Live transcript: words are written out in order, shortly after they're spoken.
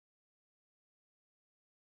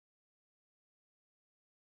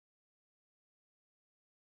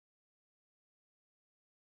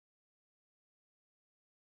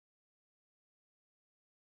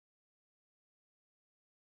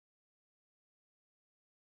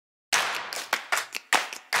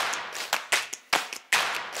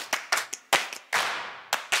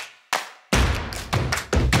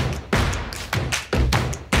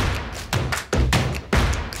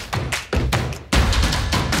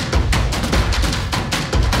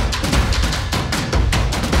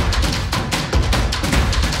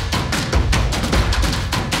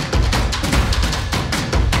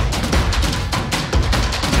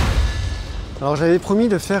Alors j'avais promis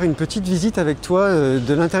de faire une petite visite avec toi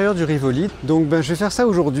de l'intérieur du Rivoli. Donc je vais faire ça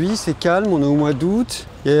aujourd'hui, c'est calme, on est au mois d'août,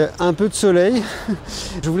 il y a un peu de soleil.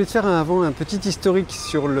 Je voulais te faire avant un petit historique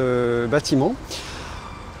sur le bâtiment.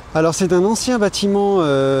 Alors c'est un ancien bâtiment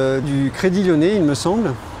du Crédit Lyonnais, il me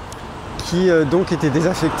semble, qui donc était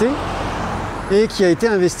désaffecté et qui a été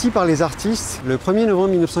investi par les artistes le 1er novembre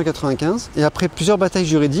 1995. Et après plusieurs batailles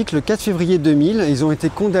juridiques, le 4 février 2000, ils ont été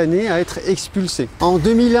condamnés à être expulsés. En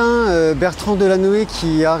 2001, Bertrand Delanoë,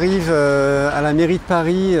 qui arrive à la mairie de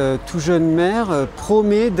Paris, tout jeune maire,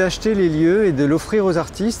 promet d'acheter les lieux et de l'offrir aux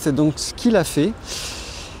artistes, donc ce qu'il a fait.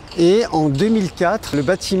 Et en 2004, le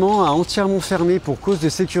bâtiment a entièrement fermé pour cause de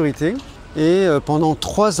sécurité. Et pendant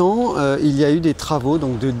 3 ans, il y a eu des travaux,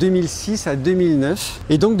 donc de 2006 à 2009.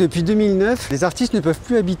 Et donc depuis 2009, les artistes ne peuvent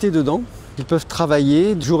plus habiter dedans. Ils peuvent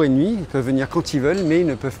travailler jour et nuit, ils peuvent venir quand ils veulent, mais ils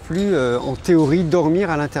ne peuvent plus, en théorie, dormir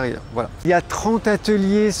à l'intérieur. Voilà. Il y a 30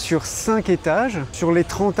 ateliers sur 5 étages. Sur les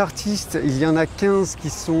 30 artistes, il y en a 15 qui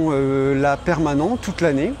sont là permanents, toute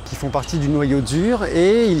l'année, qui font partie du noyau dur.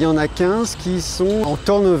 Et il y en a 15 qui sont en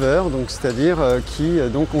turnover, donc c'est-à-dire qui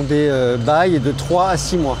donc ont des bails de 3 à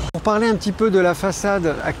 6 mois. Pour parler un petit peu de la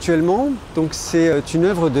façade actuellement, donc c'est une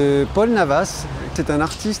œuvre de Paul Navas. C'est un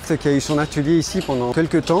artiste qui a eu son atelier ici pendant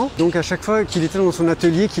quelques temps. Donc à chaque fois qu'il était dans son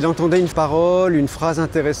atelier, qu'il entendait une parole, une phrase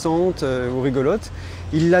intéressante ou rigolote,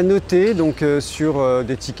 il l'a noté donc, sur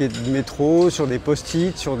des tickets de métro, sur des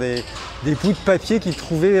post-it, sur des bouts de papier qu'il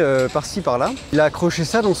trouvait par-ci par-là. Il a accroché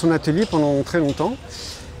ça dans son atelier pendant très longtemps.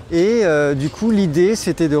 Et du coup, l'idée,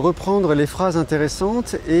 c'était de reprendre les phrases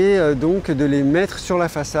intéressantes et donc de les mettre sur la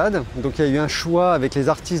façade. Donc il y a eu un choix avec les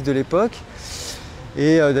artistes de l'époque.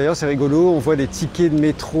 Et d'ailleurs c'est rigolo, on voit des tickets de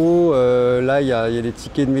métro, là il y a des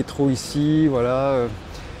tickets de métro ici, voilà.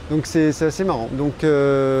 Donc c'est assez marrant. Donc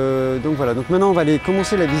voilà, donc maintenant on va aller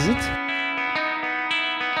commencer la visite.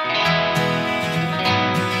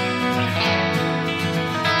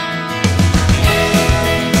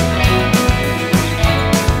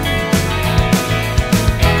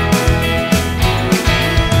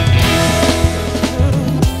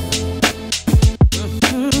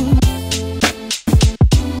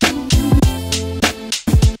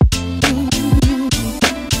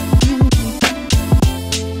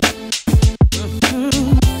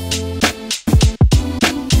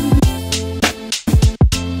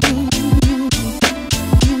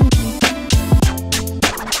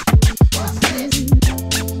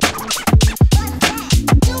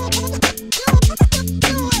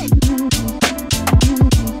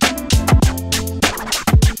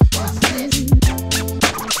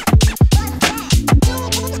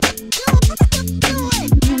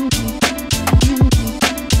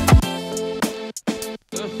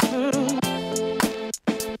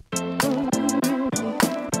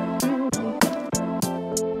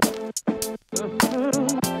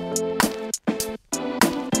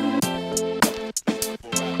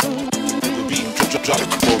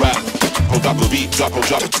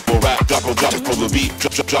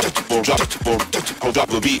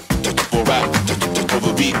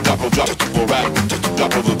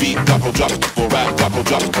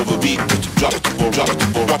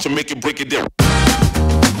 Watch him make it, break it down.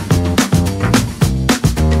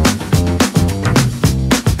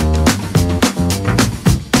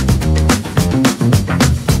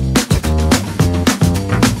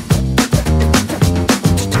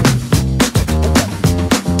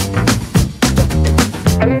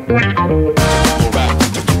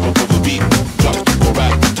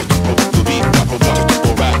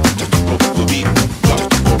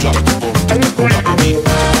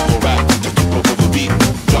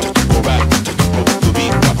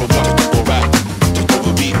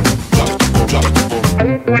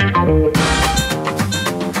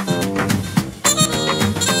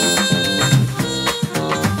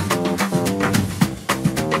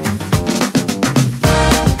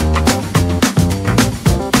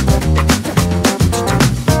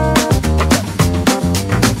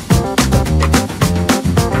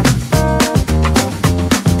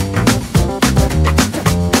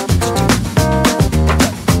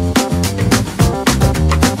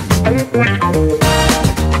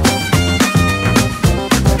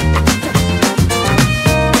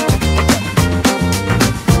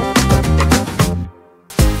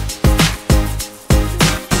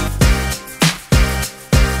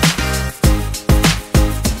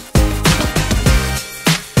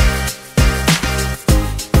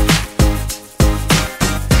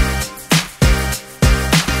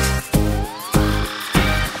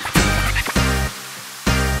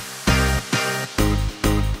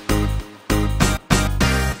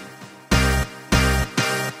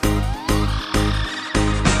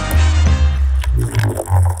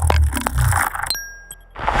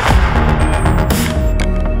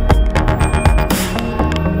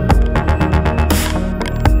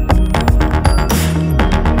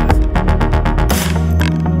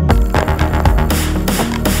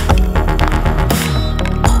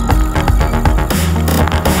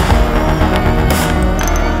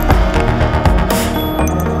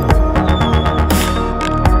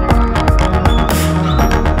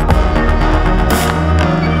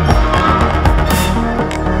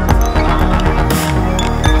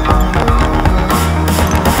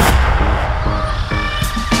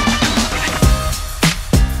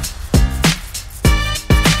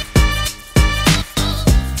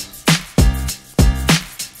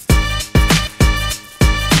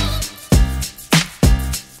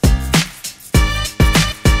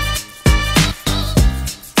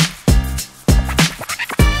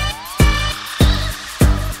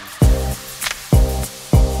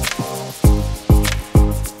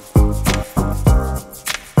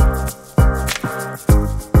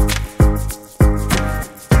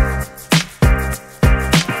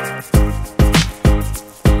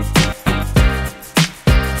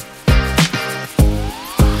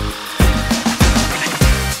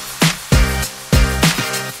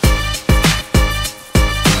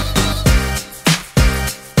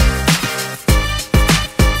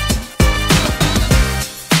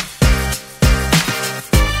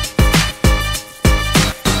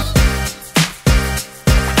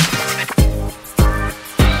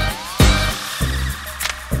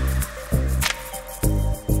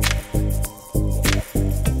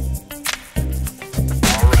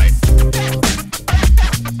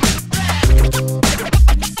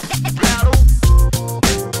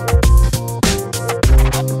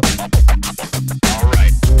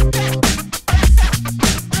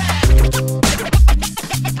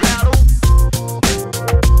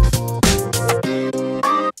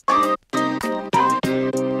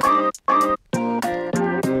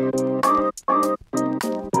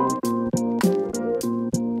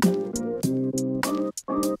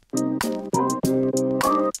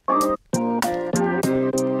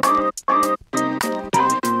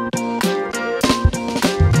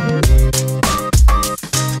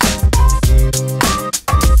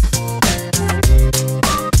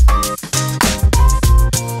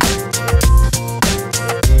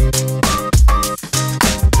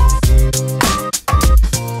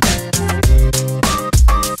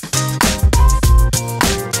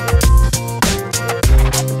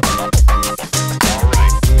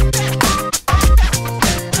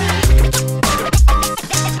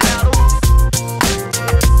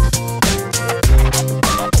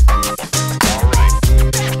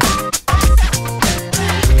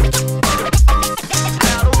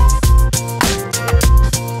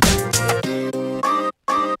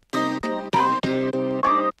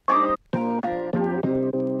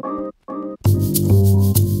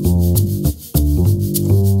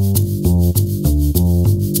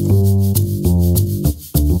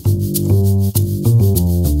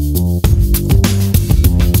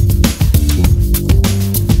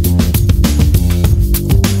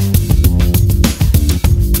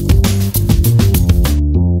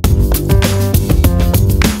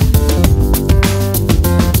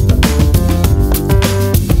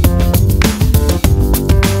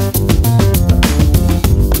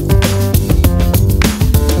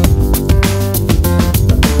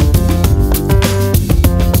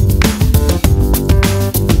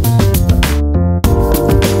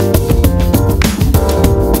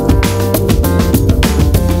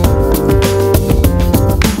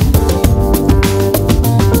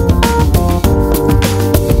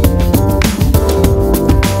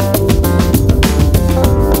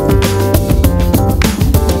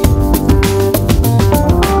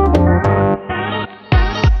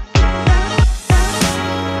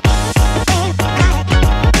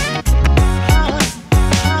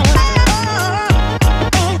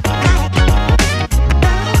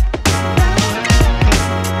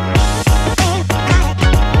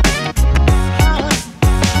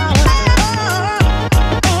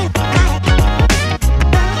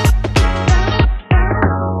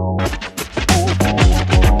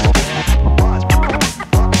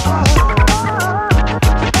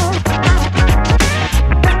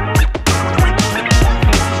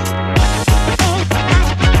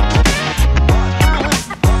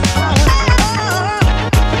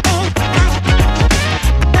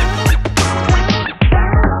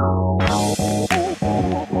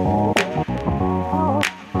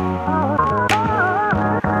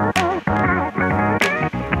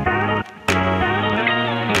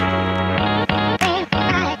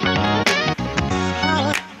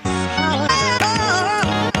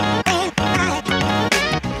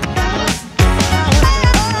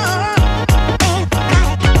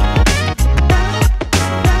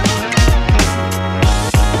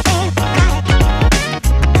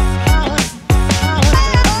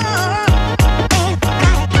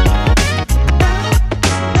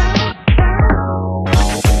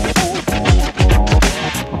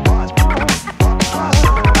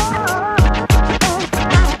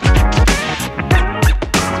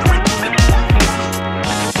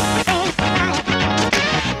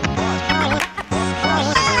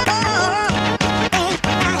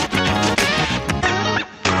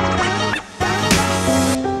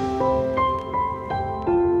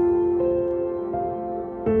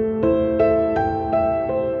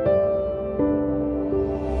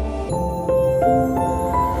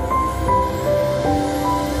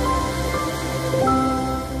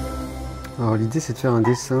 L'idée c'est de faire un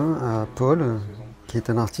dessin à Paul, qui est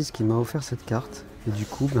un artiste qui m'a offert cette carte. Et du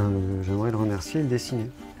coup, j'aimerais le remercier et le dessiner.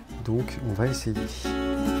 Donc on va essayer.